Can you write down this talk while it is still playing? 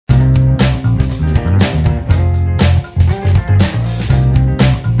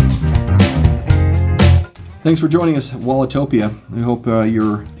Thanks for joining us at Walletopia. I hope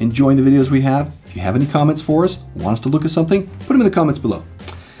you're enjoying the videos we have. If you have any comments for us, want us to look at something, put them in the comments below.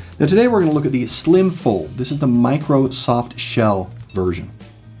 Now today we're going to look at the SlimFold. This is the Micro Soft Shell version.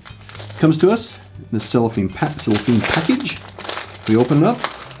 It comes to us in this cellophane package. We open it up.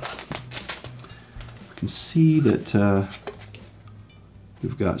 You can see that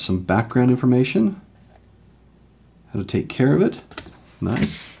we've got some background information, how to take care of it.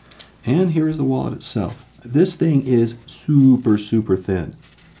 Nice. And here is the wallet itself. This thing is super, super thin.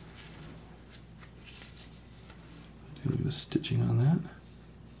 Look at the stitching on that.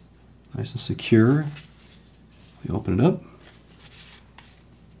 Nice and secure. We open it up.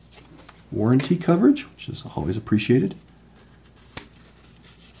 Warranty coverage, which is always appreciated.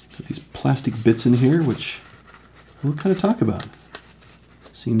 Got these plastic bits in here, which we'll kind of talk about.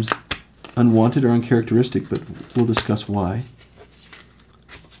 Seems unwanted or uncharacteristic, but we'll discuss why.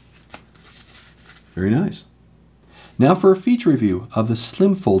 Very nice. Now for a feature review of the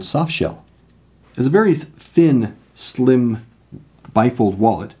SlimFold Soft Shell. It's a very thin, slim bifold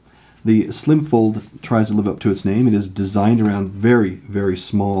wallet. The SlimFold tries to live up to its name. It is designed around very, very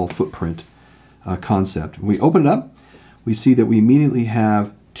small footprint concept. When we open it up, we see that we immediately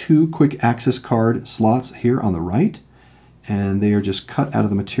have two quick access card slots here on the right, and they are just cut out of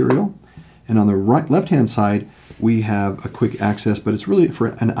the material. And on the left-hand side, we have a quick access, but it's really for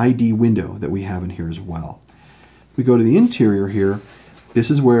an ID window that we have in here as well. If we go to the interior here,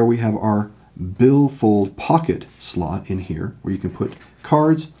 this is where we have our billfold pocket slot in here, where you can put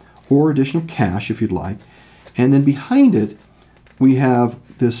cards or additional cash if you'd like. And then behind it, we have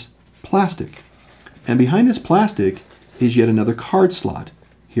this plastic. And behind this plastic is yet another card slot.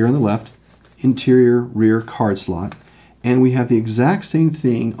 Here on the left, interior rear card slot. And we have the exact same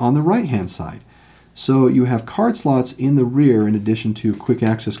thing on the right-hand side. So you have card slots in the rear in addition to quick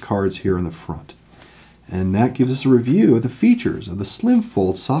access cards here in the front. And that gives us a review of the features of the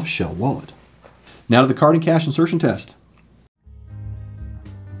SlimFold Soft Shell wallet. Now to the card and cash insertion test.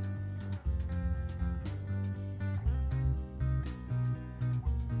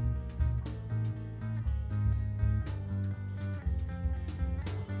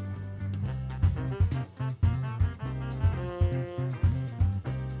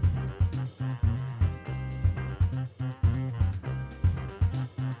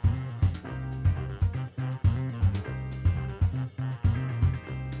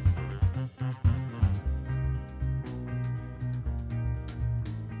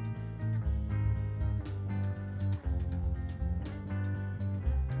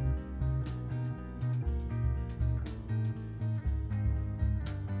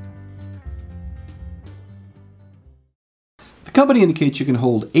 The company indicates you can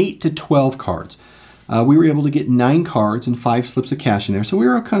hold 8 to 12 cards. We were able to get 9 cards and 5 slips of cash in there, so we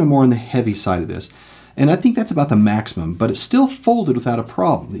were kind of more on the heavy side of this. And I think that's about the maximum, but it's still folded without a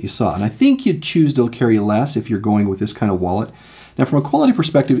problem that you saw. And I think you'd choose to carry less if you're going with this kind of wallet. Now from a quality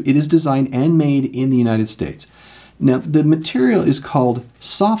perspective, it is designed and made in the United States. Now the material is called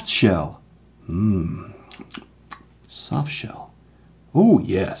soft shell. Soft shell. Oh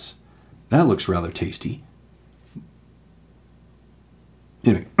yes, that looks rather tasty.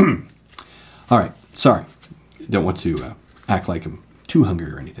 Anyway, all right, sorry. Don't want to act like I'm too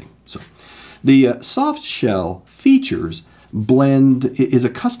hungry or anything. So, the soft shell features blend is a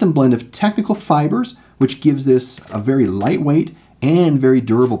custom blend of technical fibers, which gives this a very lightweight and very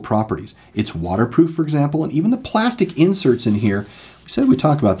durable properties. It's waterproof, for example, and even the plastic inserts in here, we said we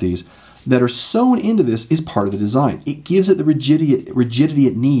talked about these, that are sewn into this is part of the design. It gives it the rigidity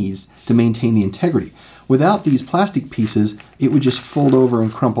it needs to maintain the integrity. Without these plastic pieces, it would just fold over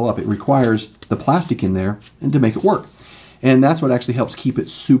and crumple up. It requires the plastic in there and to make it work. And that's what actually helps keep it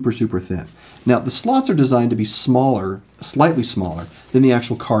super, super thin. Now, the slots are designed to be smaller, slightly smaller, than the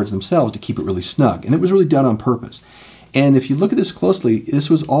actual cards themselves to keep it really snug. And it was really done on purpose. And if you look at this closely, this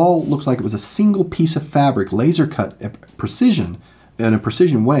was all, looks like it was a single piece of fabric, laser cut at precision, in a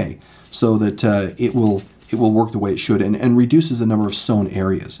precision way, so that it will work the way it should and reduces the number of sewn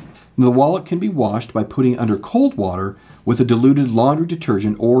areas. The wallet can be washed by putting under cold water with a diluted laundry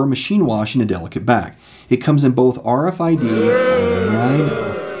detergent or machine wash in a delicate bag. It comes in both RFID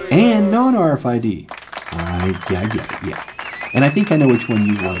and non-RFID. Yeah. And I think I know which one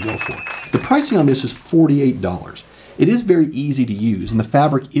you want to go for. The pricing on this is $48. It is very easy to use and the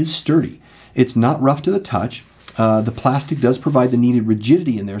fabric is sturdy. It's not rough to the touch. The plastic does provide the needed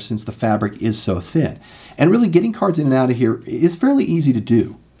rigidity in there since the fabric is so thin. And really getting cards in and out of here is fairly easy to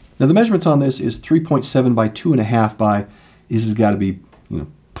do. Now the measurements on this is 3.7 by 2.5 by, this has got to be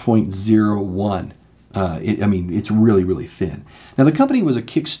 0.01. I mean, it's really, really thin. Now the company was a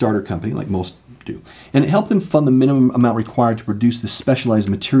Kickstarter company, like most do. And it helped them fund the minimum amount required to produce the specialized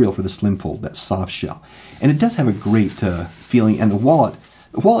material for the SlimFold, that soft shell. And it does have a great feeling, and the wallet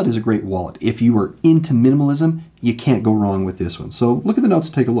is a great wallet. If you are into minimalism, you can't go wrong with this one. So look at the notes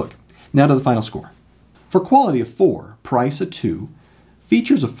and take a look. Now to the final score. For quality of 4, price a 2,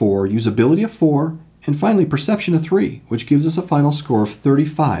 features a 4, usability a 4, and finally perception a 3, which gives us a final score of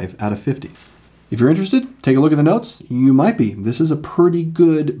 35 out of 50. If you're interested, take a look at the notes. You might be. This is a pretty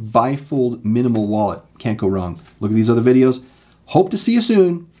good bifold minimal wallet. Can't go wrong. Look at these other videos. Hope to see you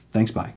soon. Thanks, bye.